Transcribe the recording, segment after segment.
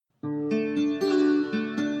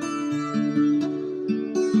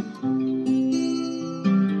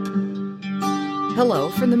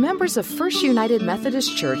Hello from the members of First United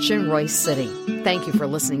Methodist Church in Royse City. Thank you for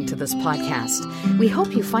listening to this podcast. We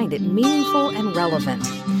hope you find it meaningful and relevant.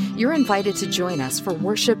 You're invited to join us for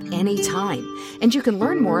worship anytime, and you can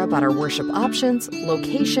learn more about our worship options,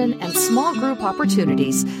 location, and small group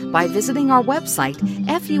opportunities by visiting our website,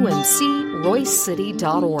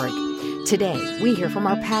 fumcroysecity.org. Today, we hear from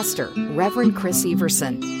our pastor, Reverend Chris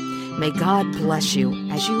Everson. May God bless you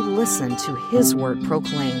as you listen to His word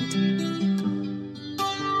proclaimed.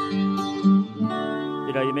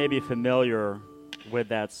 You know, you may be familiar with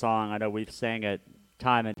that song. I know we've sang it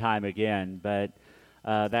time and time again, but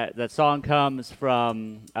that song comes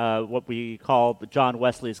from what we call John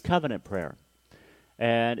Wesley's Covenant Prayer.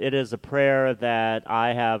 And it is a prayer that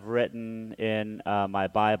I have written in my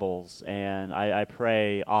Bibles, and I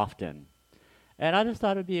pray often. And I just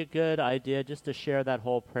thought it would be a good idea just to share that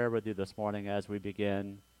whole prayer with you this morning as we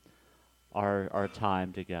begin our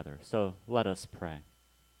time together. So let us pray.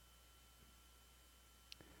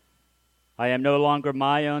 I am no longer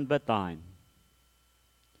my own, but thine.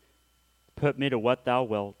 Put me to what thou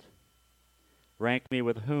wilt. Rank me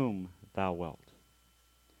with whom thou wilt.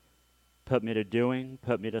 Put me to doing,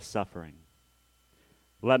 put me to suffering.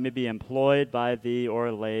 Let me be employed by thee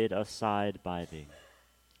or laid aside by thee,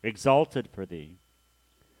 exalted for thee,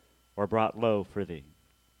 or brought low for thee.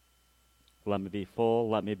 Let me be full,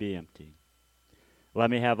 let me be empty. Let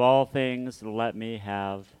me have all things, let me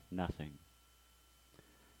have nothing.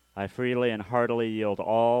 I freely and heartily yield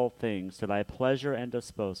all things to thy pleasure and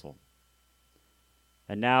disposal.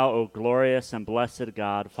 And now, O glorious and blessed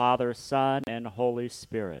God, Father, Son, and Holy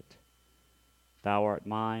Spirit, thou art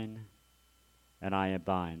mine, and I am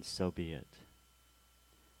thine, so be it.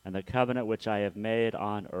 And the covenant which I have made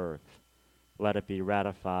on earth, let it be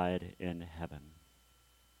ratified in heaven.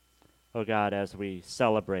 O God, as we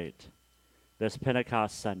celebrate this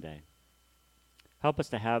Pentecost Sunday, help us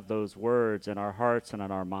to have those words in our hearts and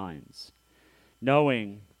in our minds,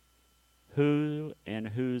 knowing who and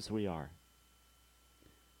whose we are,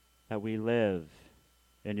 that we live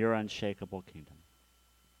in your unshakable kingdom.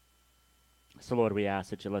 So, Lord, we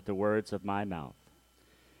ask that you let the words of my mouth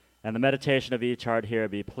and the meditation of each heart here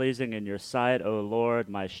be pleasing in your sight, O Lord,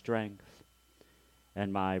 my strength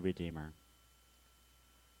and my Redeemer.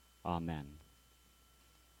 Amen.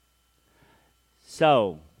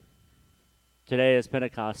 So, today is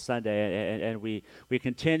Pentecost Sunday, and we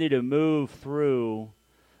continue to move through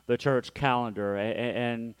the church calendar.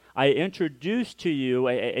 And I introduced to you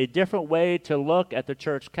a different way to look at the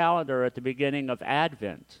church calendar at the beginning of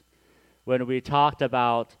Advent, when we talked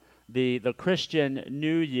about the Christian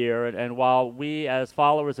New Year. And while we, as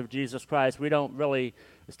followers of Jesus Christ, we don't really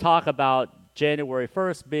talk about January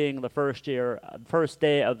 1st being the first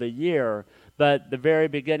day of the year, but the very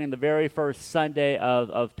beginning, the very first Sunday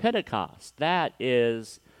of Pentecost, that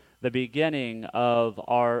is the beginning of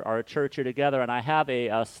our church here together. And I have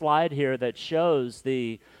a slide here that shows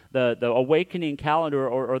the awakening calendar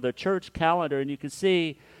or the church calendar, and you can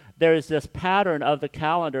see there's this pattern of the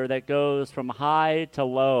calendar that goes from high to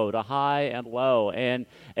low, to high and low. And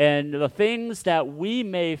the things that we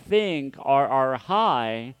may think are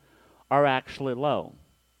high are actually low.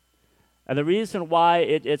 And the reason why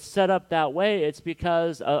it's set up that way, it's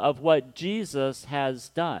because of what Jesus has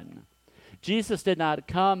done. Jesus did not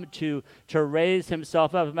come to raise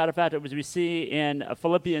himself up. As a matter of fact, as we see in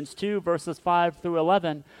Philippians 2, verses 5 through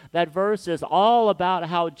 11, that verse is all about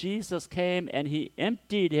how Jesus came and he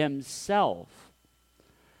emptied himself.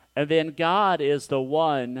 And then God is the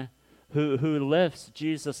one who lifts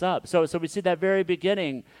Jesus up. So we see that very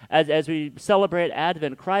beginning as we celebrate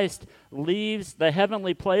Advent. Christ leaves the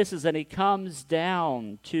heavenly places and he comes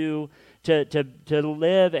down to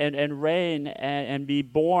live and reign and be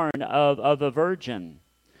born of a virgin.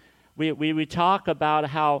 We talk about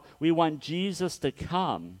how we want Jesus to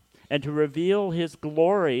come and to reveal his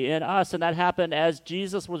glory in us, and that happened as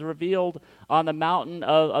Jesus was revealed on the mountain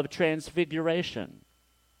of transfiguration.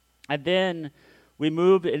 And then we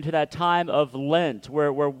move into that time of Lent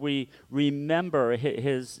where we remember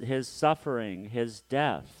his suffering, his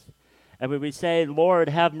death. And when we say, Lord,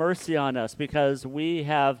 have mercy on us because we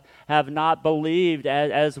have not believed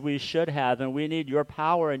as we should have, and we need your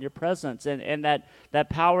power and your presence, and that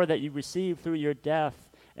power that you receive through your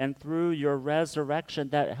death and through your resurrection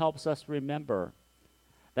that helps us remember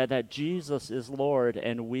that Jesus is Lord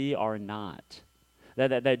and we are not.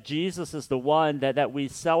 That Jesus is the one that we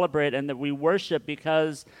celebrate and that we worship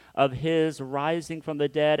because of his rising from the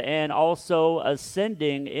dead and also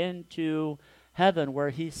ascending into heaven where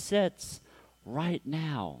he sits right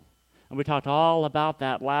now. And we talked all about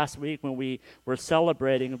that last week when we were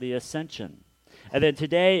celebrating the ascension. And then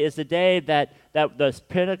today is the day that the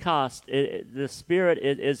Pentecost, the Spirit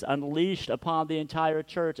is unleashed upon the entire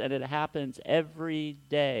church, and it happens every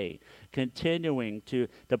day, continuing to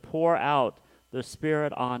pour out the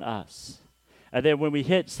Spirit on us. And then when we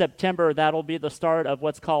hit September, that'll be the start of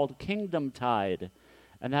what's called Kingdom Tide.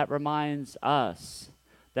 And that reminds us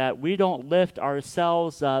that we don't lift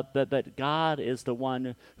ourselves up, but God is the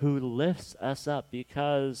one who lifts us up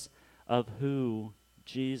because of who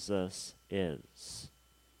Jesus is.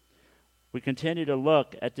 We continue to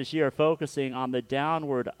look at this year focusing on the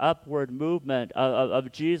downward, upward movement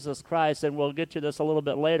of Jesus Christ, and we'll get to this a little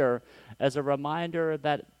bit later as a reminder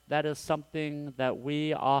that that is something that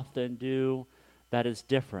we often do that is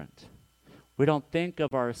different. We don't think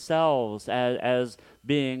of ourselves as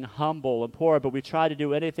being humble and poor, but we try to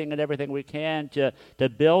do anything and everything we can to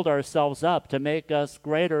build ourselves up, to make us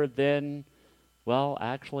greater than, well,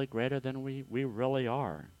 actually greater than we really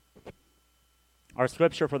are. Our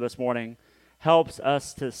scripture for this morning helps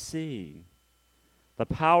us to see the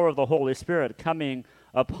power of the Holy Spirit coming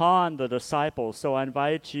upon the disciples. So I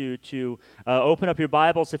invite you to open up your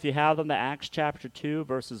Bibles, if you have them, to Acts chapter 2,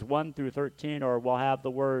 verses 1 through 13, or we'll have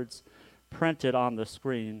the words printed on the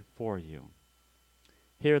screen for you.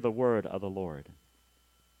 Hear the word of the Lord.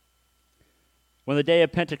 When the day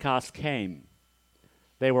of Pentecost came,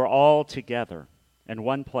 they were all together in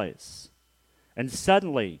one place. And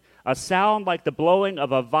suddenly a sound like the blowing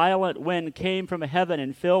of a violent wind came from heaven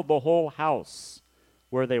and filled the whole house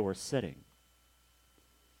where they were sitting.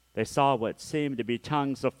 They saw what seemed to be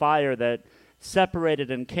tongues of fire that separated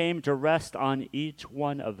and came to rest on each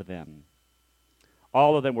one of them.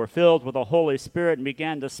 All of them were filled with the Holy Spirit and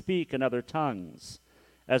began to speak in other tongues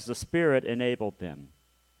as the Spirit enabled them.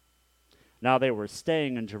 Now they were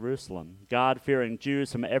staying in Jerusalem, God-fearing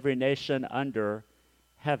Jews from every nation under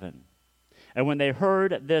heaven. And when they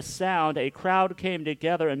heard this sound, a crowd came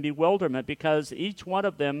together in bewilderment because each one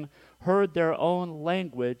of them heard their own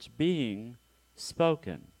language being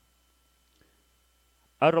spoken.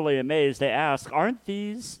 Utterly amazed, they asked, "Aren't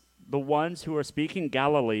these the ones who are speaking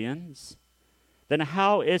Galileans? Then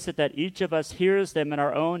how is it that each of us hears them in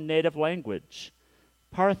our own native language?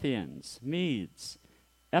 Parthians, Medes,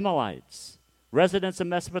 Emilites, residents of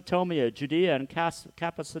Mesopotamia, Judea and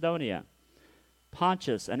Cappadocia,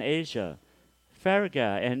 Pontus and Asia,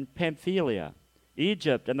 Phrygia and Pamphylia,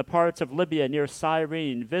 Egypt and the parts of Libya near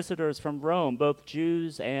Cyrene, visitors from Rome, both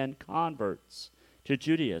Jews and converts to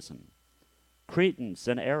Judaism, Cretans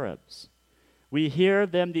and Arabs. We hear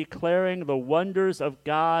them declaring the wonders of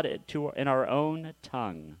God in our own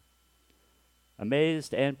tongue."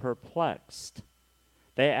 Amazed and perplexed,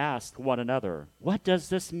 they asked one another, "What does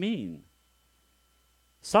this mean?"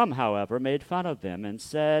 Some, however, made fun of them and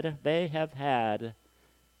said, "They have had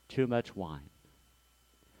too much wine."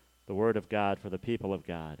 The word of God for the people of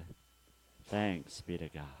God. Thanks be to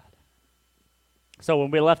God. So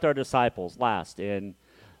when we left our disciples last in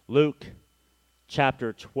Luke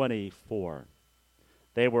chapter 24,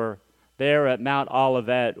 they were there at Mount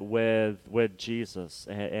Olivet with Jesus,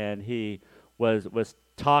 and he was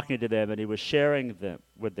talking to them, and he was sharing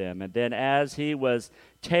with them. And then as he was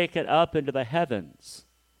taken up into the heavens,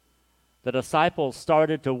 the disciples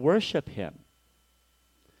started to worship him.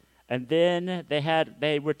 And then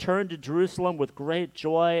they returned to Jerusalem with great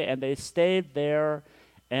joy, and they stayed there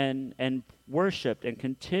and worshiped and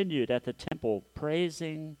continued at the temple,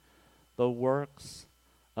 praising the works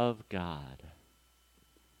of God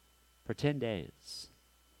for 10 days.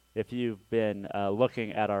 If you've been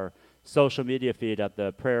looking at our social media feed at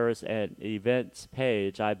the prayers and events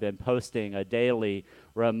page, I've been posting a daily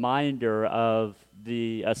reminder of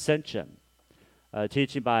the ascension,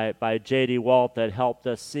 teaching by J.D. Walt that helped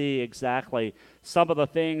us see exactly some of the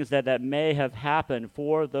things that may have happened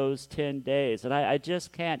for those 10 days. And I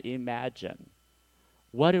just can't imagine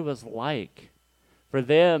what it was like for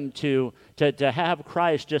them to have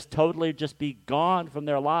Christ just totally just be gone from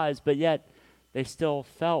their lives, but yet they still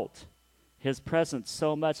felt his presence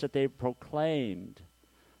so much that they proclaimed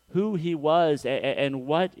who he was and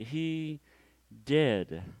what he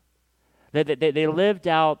did. They lived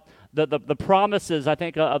out the promises, I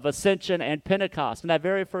think, of ascension and Pentecost. And that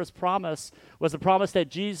very first promise was the promise that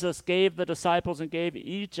Jesus gave the disciples and gave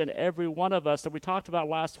each and every one of us that we talked about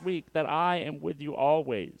last week, that I am with you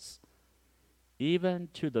always, even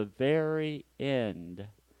to the very end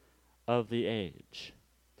of the age.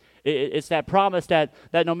 It's that promise that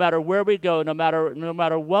no matter where we go, no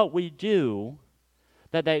matter what we do,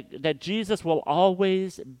 that Jesus will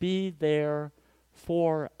always be there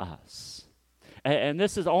for us. And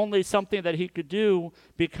this is only something that he could do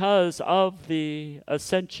because of the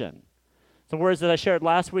ascension. Some words that I shared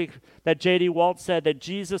last week that J.D. Waltz said that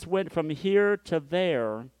Jesus went from here to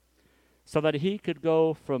there so that he could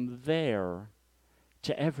go from there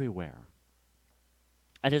to everywhere.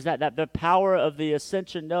 And is that the power of the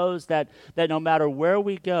ascension knows that no matter where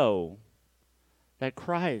we go, that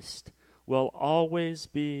Christ will always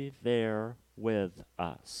be there with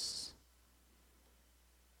us.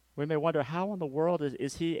 We may wonder, how in the world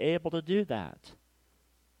is he able to do that?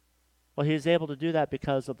 Well, he is able to do that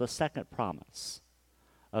because of the second promise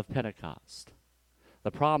of Pentecost.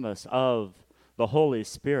 The promise of the Holy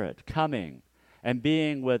Spirit coming and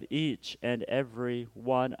being with each and every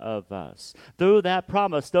one of us. Through that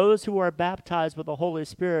promise, those who are baptized with the Holy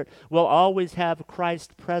Spirit will always have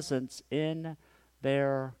Christ's presence in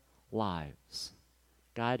their lives,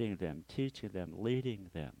 guiding them, teaching them, leading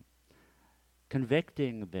them,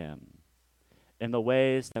 convicting them in the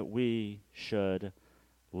ways that we should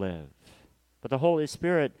live. But the Holy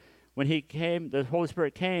Spirit, when the Holy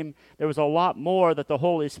Spirit came, there was a lot more that the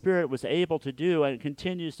Holy Spirit was able to do and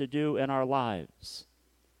continues to do in our lives.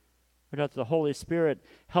 Because the Holy Spirit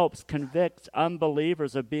helps convict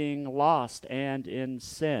unbelievers of being lost and in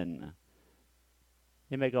sin.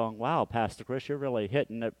 You may go, wow, Pastor Chris, you're really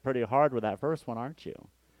hitting it pretty hard with that first one, aren't you?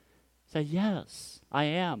 Say, yes, I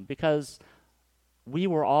am, because we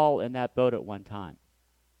were all in that boat at one time.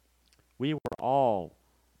 We were all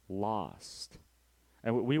lost.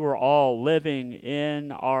 And we were all living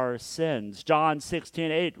in our sins. John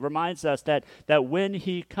 16:8 reminds us that when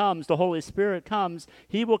he comes, the Holy Spirit comes,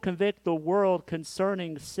 he will convict the world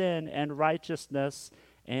concerning sin and righteousness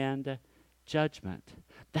and judgment.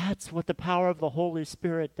 That's what the power of the Holy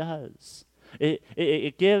Spirit does.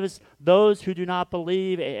 It gives those who do not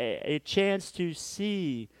believe a chance to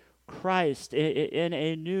see Christ in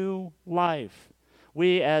a new life.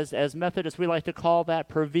 We, as Methodists, we like to call that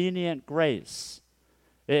prevenient grace.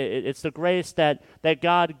 It's the grace that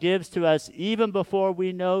God gives to us even before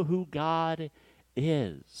we know who God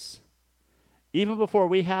is. Even before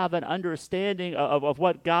we have an understanding of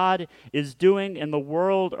what God is doing in the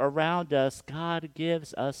world around us, God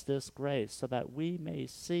gives us this grace so that we may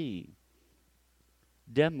see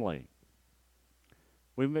dimly.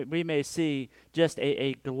 We may see just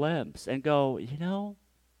a glimpse and go,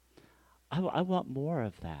 I want more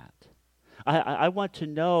of that. I want to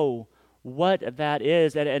know what that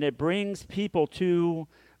is, and it brings people to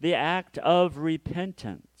the act of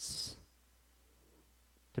repentance,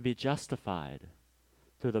 to be justified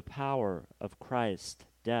through the power of Christ's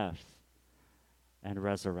death and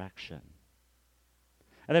resurrection.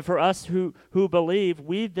 And then for us who believe,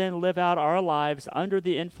 we then live out our lives under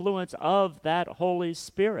the influence of that Holy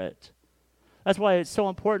Spirit. That's why it's so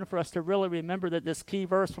important for us to really remember that this key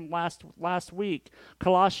verse from last week,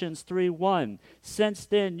 Colossians 3:1, since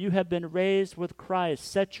then you have been raised with Christ,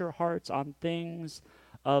 set your hearts on things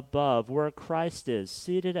above, where Christ is,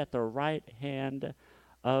 seated at the right hand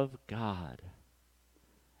of God.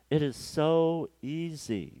 It is so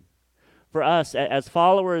easy for us as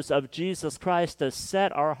followers of Jesus Christ to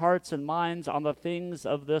set our hearts and minds on the things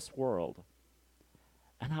of this world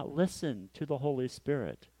and not listen to the Holy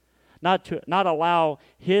Spirit. Not allow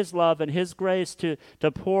his love and his grace to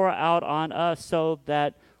pour out on us, so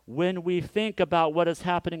that when we think about what is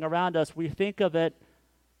happening around us, we think of it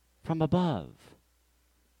from above.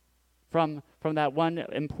 From that one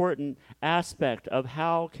important aspect of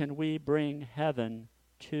how can we bring heaven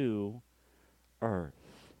to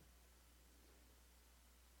earth.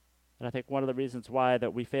 And I think one of the reasons why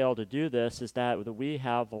that we fail to do this is that we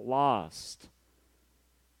have lost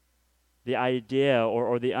the idea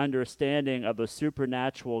or the understanding of the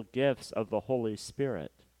supernatural gifts of the Holy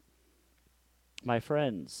Spirit. My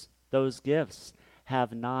friends, those gifts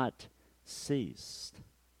have not ceased.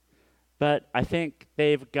 But I think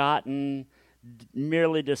they've gotten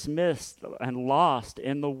merely dismissed and lost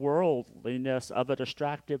in the worldliness of a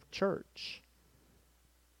distractive church.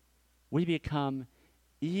 We become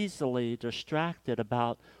easily distracted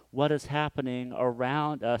about what is happening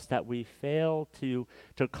around us, that we fail to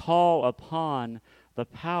call upon the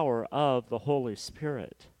power of the Holy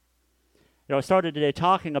Spirit. I started today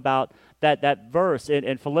talking about that verse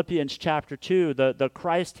in Philippians chapter 2, the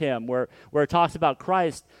Christ hymn, where it talks about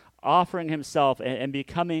Christ offering himself and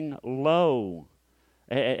becoming low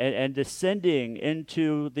and descending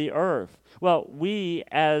into the earth. Well, we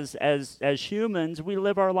as humans, we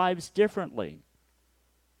live our lives differently.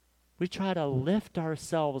 We try to lift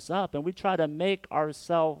ourselves up, and we try to make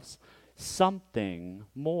ourselves something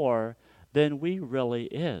more than we really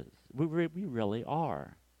really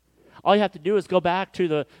are. All you have to do is go back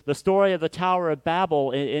to the story of the Tower of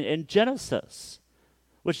Babel in Genesis,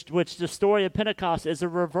 which the story of Pentecost is a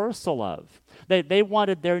reversal of. They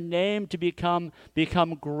wanted their name to become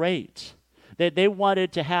great. They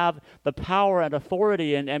wanted to have the power and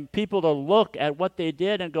authority and people to look at what they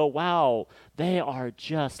did and go, wow, they are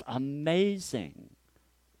just amazing.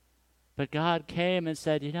 But God came and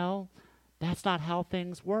said, that's not how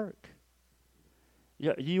things work.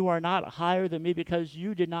 You are not higher than me because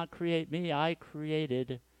you did not create me. I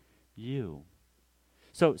created you.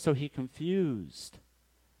 So he confused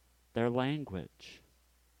their language.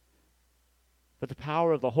 But the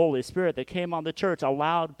power of the Holy Spirit that came on the church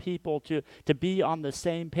allowed people to be on the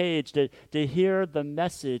same page, to hear the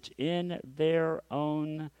message in their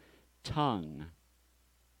own tongue.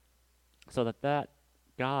 So that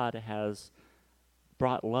God has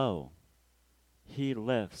brought low, he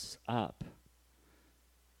lifts up.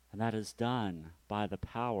 And that is done by the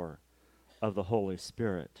power of the Holy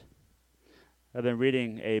Spirit. I've been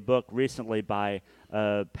reading a book recently by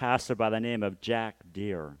a pastor by the name of Jack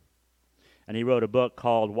Deere. And he wrote a book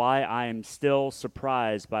called Why I Am Still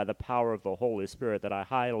Surprised by the Power of the Holy Spirit that I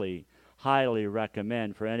highly, highly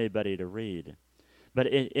recommend for anybody to read. But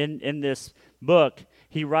in this book,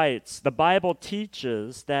 he writes, the Bible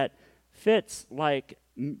teaches that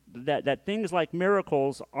that things like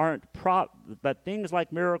miracles aren't but things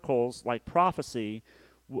like miracles, like prophecy.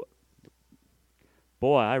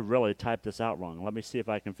 Boy, I really typed this out wrong. Let me see if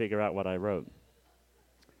I can figure out what I wrote.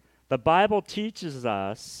 The Bible teaches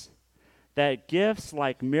us that gifts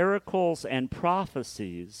like miracles and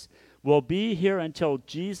prophecies will be here until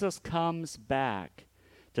Jesus comes back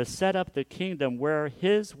to set up the kingdom where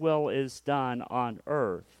his will is done on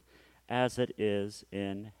earth as it is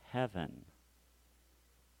in heaven.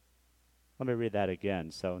 Let me read that again,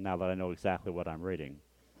 so now that I know exactly what I'm reading.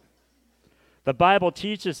 The Bible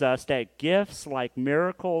teaches us that gifts like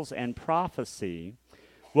miracles and prophecy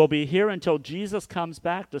will be here until Jesus comes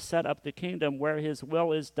back to set up the kingdom where his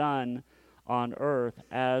will is done on earth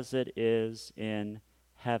as it is in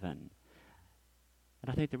heaven. And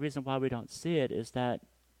I think the reason why we don't see it is that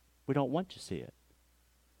we don't want to see it.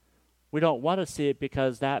 We don't want to see it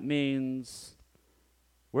because that means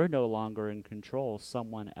we're no longer in control.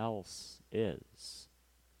 Someone else is.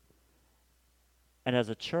 And as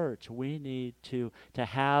a church, we need to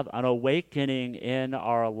have an awakening in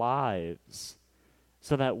our lives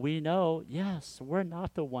so that we know, yes, we're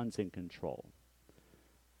not the ones in control.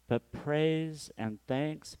 But praise and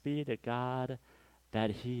thanks be to God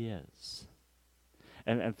that he is.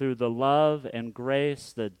 And through the love and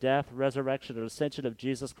grace, the death, resurrection, and ascension of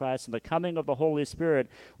Jesus Christ, and the coming of the Holy Spirit,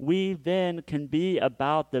 we then can be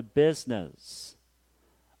about the business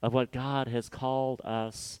of what God has called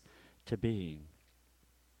us to be.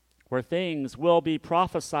 Where things will be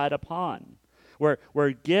prophesied upon,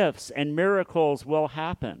 where gifts and miracles will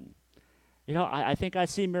happen. I think I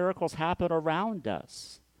see miracles happen around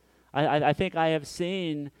us. I think I have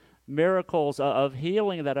seen miracles of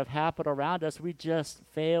healing that have happened around us. We just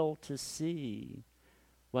fail to see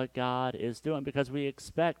what God is doing because we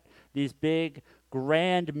expect these big,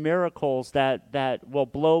 grand miracles that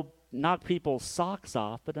will knock people's socks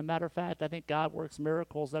off. But as a matter of fact, I think God works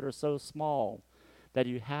miracles that are so small that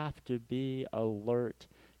you have to be alert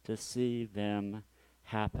to see them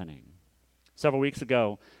happening. Several weeks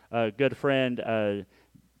ago, a good friend,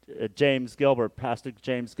 James Gilbert, Pastor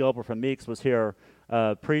James Gilbert from Meeks, was here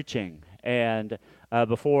preaching. And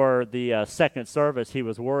before the second service, he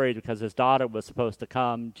was worried because his daughter was supposed to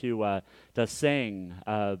come to sing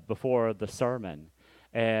before the sermon.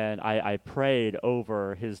 And I prayed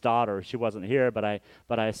over his daughter. She wasn't here, but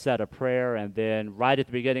I said a prayer. And then right at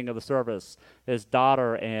the beginning of the service, his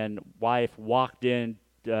daughter and wife walked in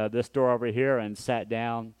this door over here and sat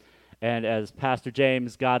down. And as Pastor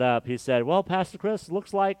James got up, he said, "Well, Pastor Chris,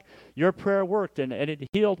 looks like your prayer worked, and it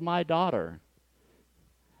healed my daughter."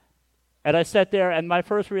 And I sat there, and my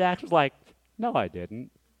first reaction was like, "No, I didn't.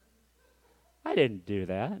 I didn't do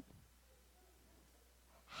that."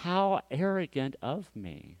 How arrogant of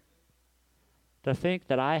me to think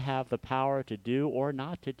that I have the power to do or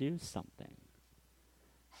not to do something.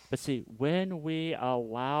 But see, when we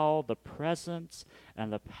allow the presence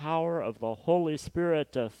and the power of the Holy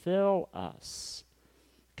Spirit to fill us,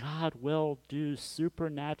 God will do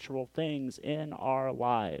supernatural things in our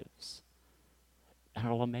lives. And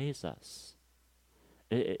it'll amaze us.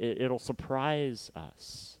 It'll surprise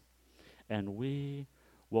us. And we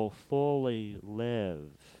will fully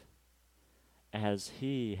live as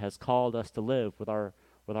he has called us to live with our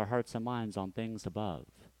hearts and minds on things above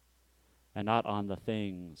and not on the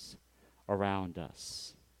things around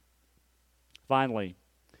us. Finally,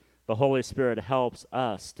 the Holy Spirit helps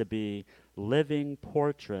us to be living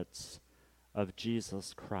portraits of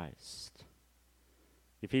Jesus Christ.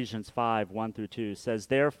 Ephesians 5:1-2 says,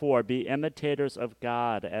 "Therefore be imitators of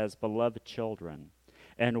God as beloved children,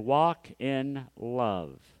 and walk in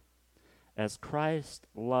love, as Christ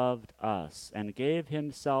loved us and gave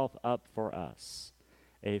himself up for us,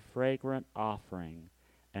 a fragrant offering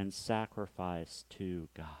and sacrifice to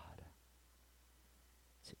God."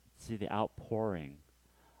 See, the outpouring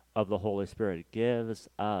of the Holy Spirit gives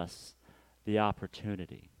us the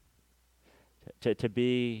opportunity to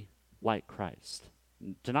be like Christ.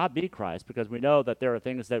 To not be Christ, because we know that there are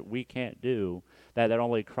things that we can't do, that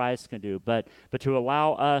only Christ can do, but to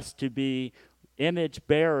allow us to be image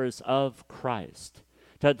bearers of Christ,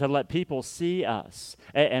 to let people see us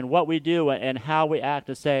and what we do and how we act,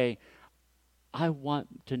 to say, I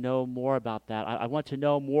want to know more about that. I want to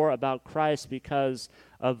know more about Christ because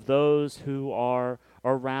of those who are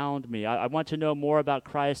around me. I want to know more about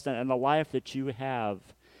Christ and the life that you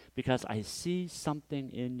have because I see something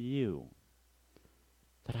in you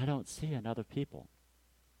that I don't see in other people.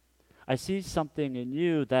 I see something in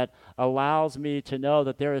you that allows me to know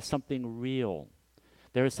that there is something real.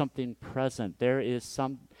 There is something present. There is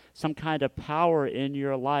some kind of power in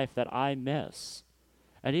your life that I miss.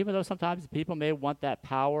 And even though sometimes people may want that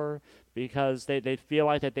power because they feel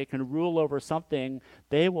like that they can rule over something,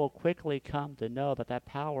 they will quickly come to know that that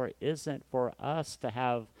power isn't for us to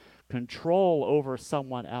have control over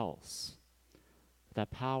someone else.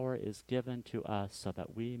 That power is given to us so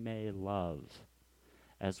that we may love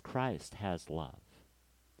as Christ has loved.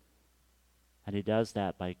 And he does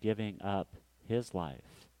that by giving up his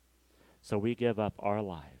life. So we give up our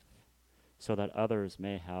life so that others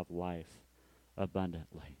may have life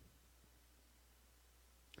abundantly.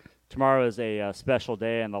 Tomorrow is a special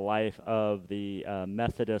day in the life of the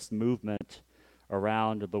Methodist movement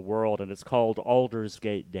around the world, and it's called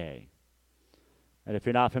Aldersgate Day. And if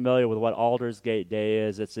you're not familiar with what Aldersgate Day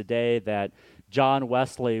is, it's a day that John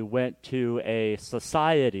Wesley went to a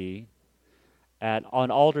society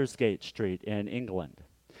on Aldersgate Street in England.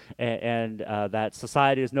 And that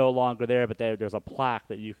society is no longer there, but there's a plaque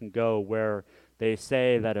that you can go where they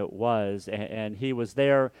say that it was. And he was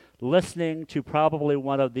there listening to probably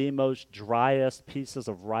one of the most driest pieces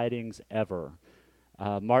of writings ever,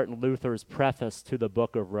 Martin Luther's preface to the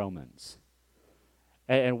book of Romans.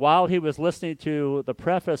 And while he was listening to the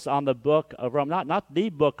preface on the book of Romans, not the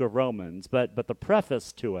book of Romans, but the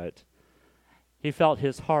preface to it, he felt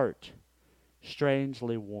his heart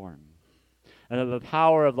strangely warm. And the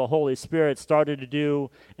power of the Holy Spirit started to do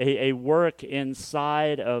a work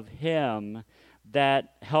inside of him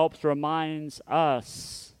that helps reminds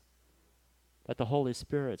us that the Holy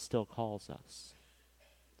Spirit still calls us.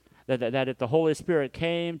 That if the Holy Spirit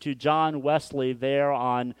came to John Wesley there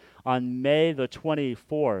on May the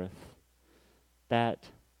 24th,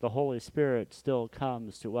 that the Holy Spirit still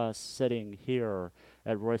comes to us sitting here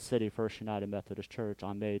at Royse City First United Methodist Church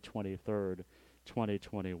on May 23rd,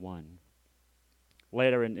 2021.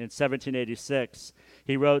 Later in 1786,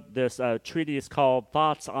 he wrote this treatise called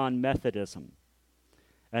Thoughts on Methodism.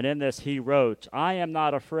 And in this he wrote, "I am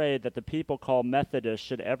not afraid that the people called Methodists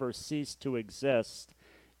should ever cease to exist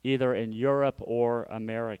either in Europe or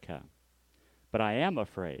America. But I am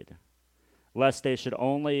afraid lest they should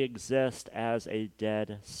only exist as a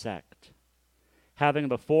dead sect, having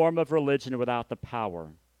the form of religion without the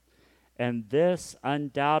power. And this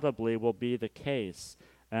undoubtedly will be the case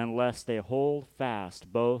unless they hold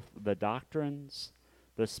fast both the doctrines,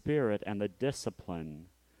 the spirit, and the discipline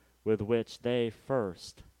with which they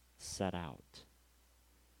first set out."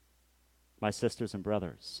 My sisters and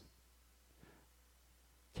brothers,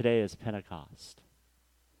 today is Pentecost,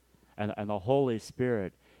 and the Holy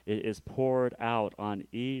Spirit is poured out on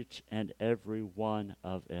each and every one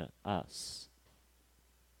of us.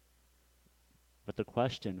 But the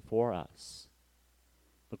question for us,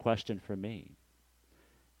 the question for me,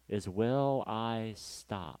 is will I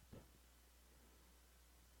stop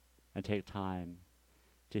and take time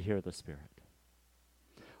to hear the Spirit?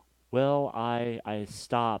 Will I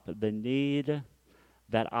stop the need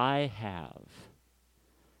that I have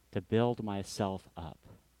to build myself up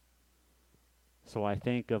so I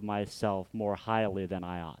think of myself more highly than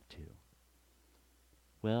I ought to?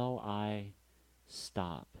 Will I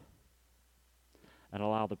stop and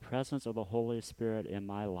allow the presence of the Holy Spirit in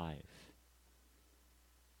my life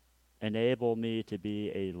enable me to be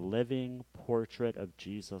a living portrait of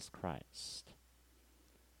Jesus Christ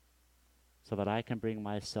so that I can bring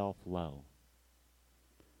myself low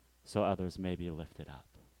so others may be lifted up?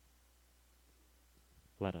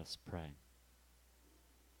 Let us pray.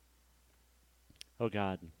 Oh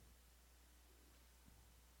God,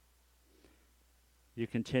 you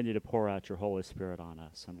continue to pour out your Holy Spirit on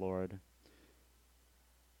us. And Lord,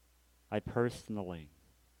 I personally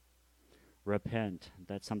repent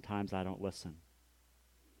that sometimes I don't listen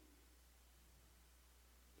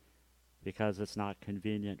because it's not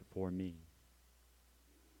convenient for me.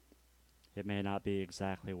 It may not be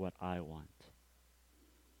exactly what I want.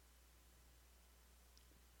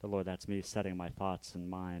 But Lord, that's me setting my thoughts and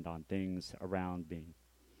mind on things around me,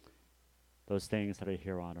 those things that are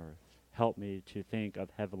here on earth. Help me to think of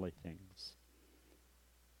heavenly things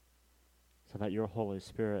so that your Holy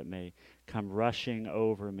Spirit may come rushing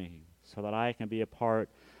over me, so that I can be a part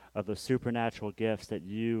of the supernatural gifts that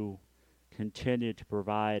you continue to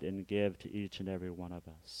provide and give to each and every one of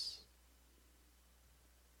us.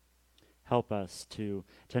 Help us to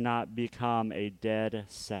not become a dead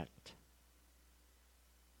sect,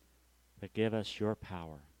 but give us your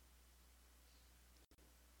power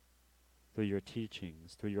through your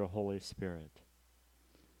teachings, through your Holy Spirit,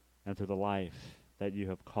 and through the life that you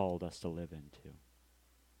have called us to live into.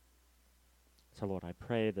 So, Lord, I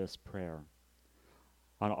pray this prayer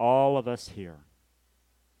on all of us here.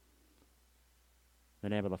 In the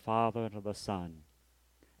name of the Father, and of the Son,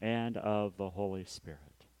 and of the Holy Spirit.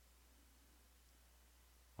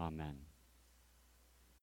 Amen.